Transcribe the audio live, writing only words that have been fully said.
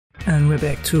we're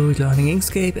back to learning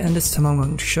Inkscape, and this time I'm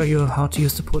going to show you how to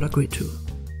use the polar grid tool.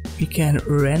 We can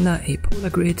render a polar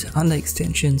grid under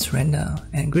extensions, render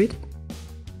and grid.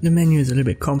 The menu is a little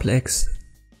bit complex,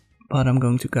 but I'm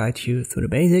going to guide you through the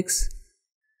basics.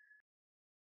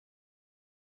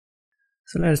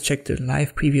 So let us check the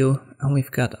live preview, and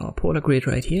we've got our polar grid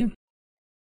right here.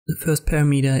 The first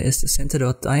parameter is the center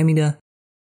dot diameter.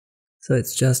 So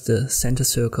it's just the center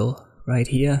circle right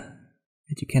here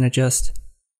that you can adjust.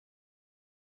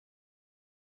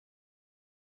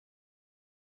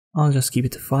 I'll just keep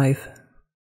it to 5.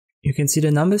 You can see the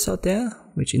numbers out there,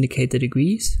 which indicate the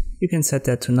degrees. You can set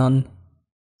that to none.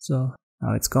 So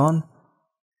now it's gone.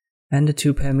 And the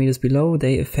 2 parameters below,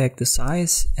 they affect the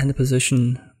size and the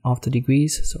position of the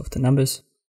degrees, so of the numbers.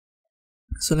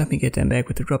 So let me get them back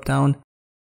with the drop down.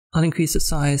 I'll increase the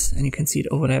size, and you can see it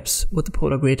overlaps with the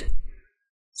polar grid.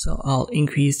 So I'll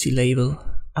increase the label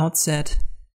outset,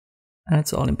 and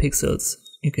it's all in pixels.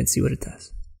 You can see what it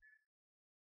does.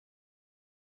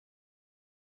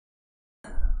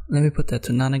 Let me put that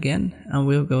to none again, and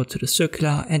we'll go to the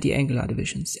circular and the angular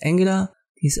divisions. Angular,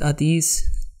 these are these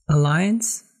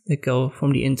lines that go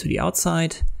from the in to the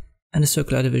outside, and the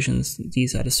circular divisions,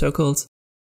 these are the circles.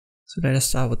 So let us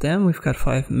start with them. We've got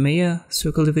 5 major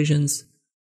circle divisions,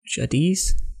 which are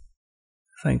these.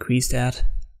 If I increase that,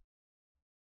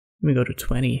 let me go to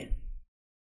 20.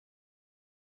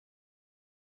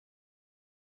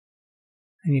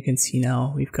 And you can see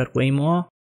now we've got way more.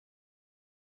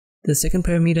 The second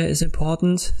parameter is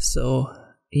important, so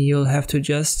you'll have to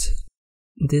adjust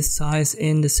this size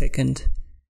in the second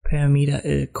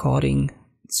parameter according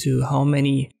to how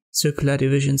many circular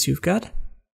divisions you've got.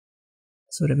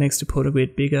 So that makes the polar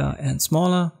grid bigger and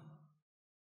smaller.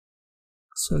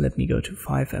 So let me go to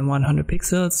 5 and 100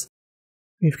 pixels.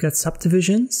 We've got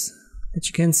subdivisions that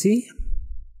you can see.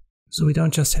 So we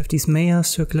don't just have these major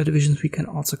circular divisions, we can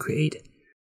also create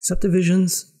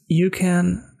subdivisions. You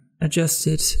can adjust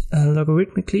it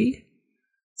logarithmically.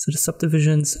 So the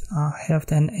subdivisions have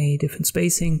then a different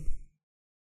spacing.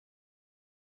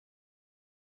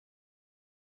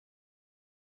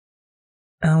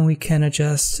 And we can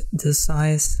adjust the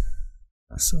size,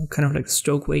 so kind of like the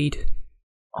stroke weight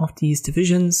of these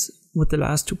divisions with the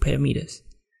last 2 parameters.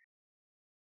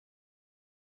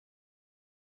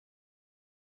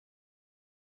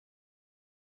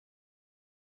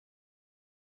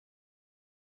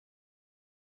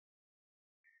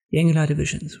 The angular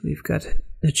divisions, we've got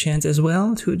the chance as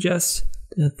well to adjust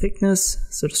the thickness,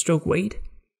 so the stroke weight.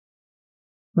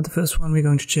 But the first one we're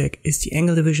going to check is the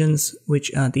angle divisions,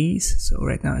 which are these. So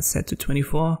right now it's set to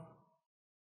 24.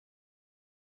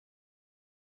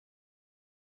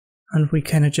 And we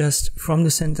can adjust from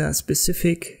the center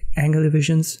specific angle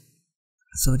divisions.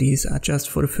 So these are just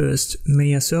for the first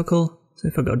major circle. So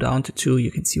if I go down to 2,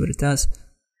 you can see what it does.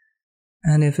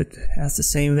 And if it has the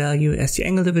same value as the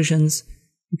angle divisions,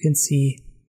 you can see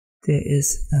there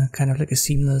is kind of like a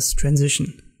seamless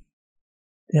transition.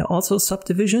 There are also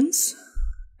subdivisions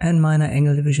and minor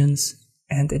angle divisions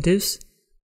and divs.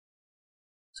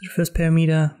 So the first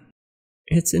parameter,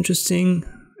 it's interesting.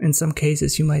 In some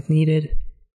cases you might need it.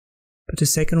 But the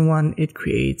second one, it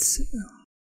creates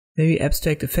very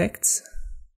abstract effects.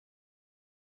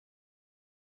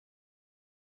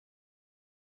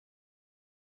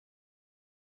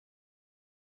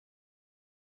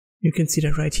 You can see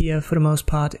that right here. For the most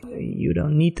part, you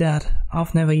don't need that.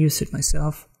 I've never used it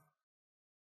myself.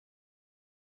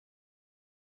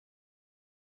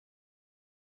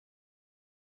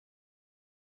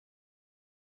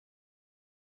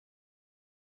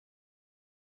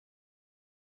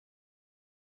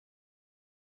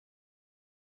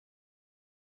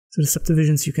 So the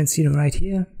subdivisions, you can see them right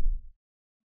here.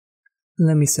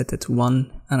 Let me set that to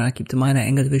 1, and I'll keep the minor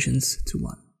angle divisions to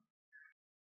 1.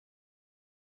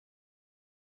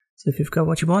 So if you've got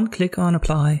what you want, click on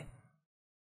apply.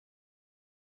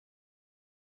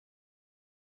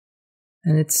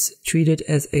 And it's treated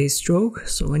as a stroke.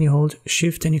 So when you hold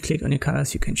shift and you click on your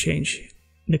colors, you can change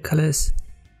the colors.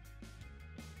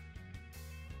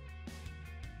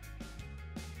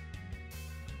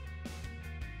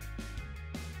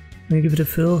 When you give it a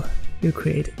fill, you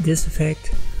create this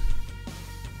effect.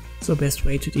 So best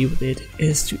way to deal with it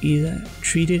is to either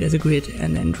treat it as a grid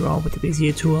and then draw with the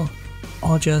Bezier tool,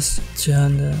 or just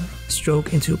turn the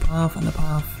stroke into a path on the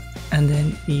path, and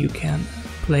then you can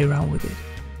play around with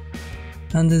it.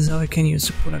 And this is how I can use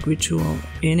the polar grid tool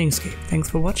in Inkscape. Thanks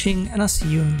for watching, and I'll see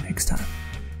you next time.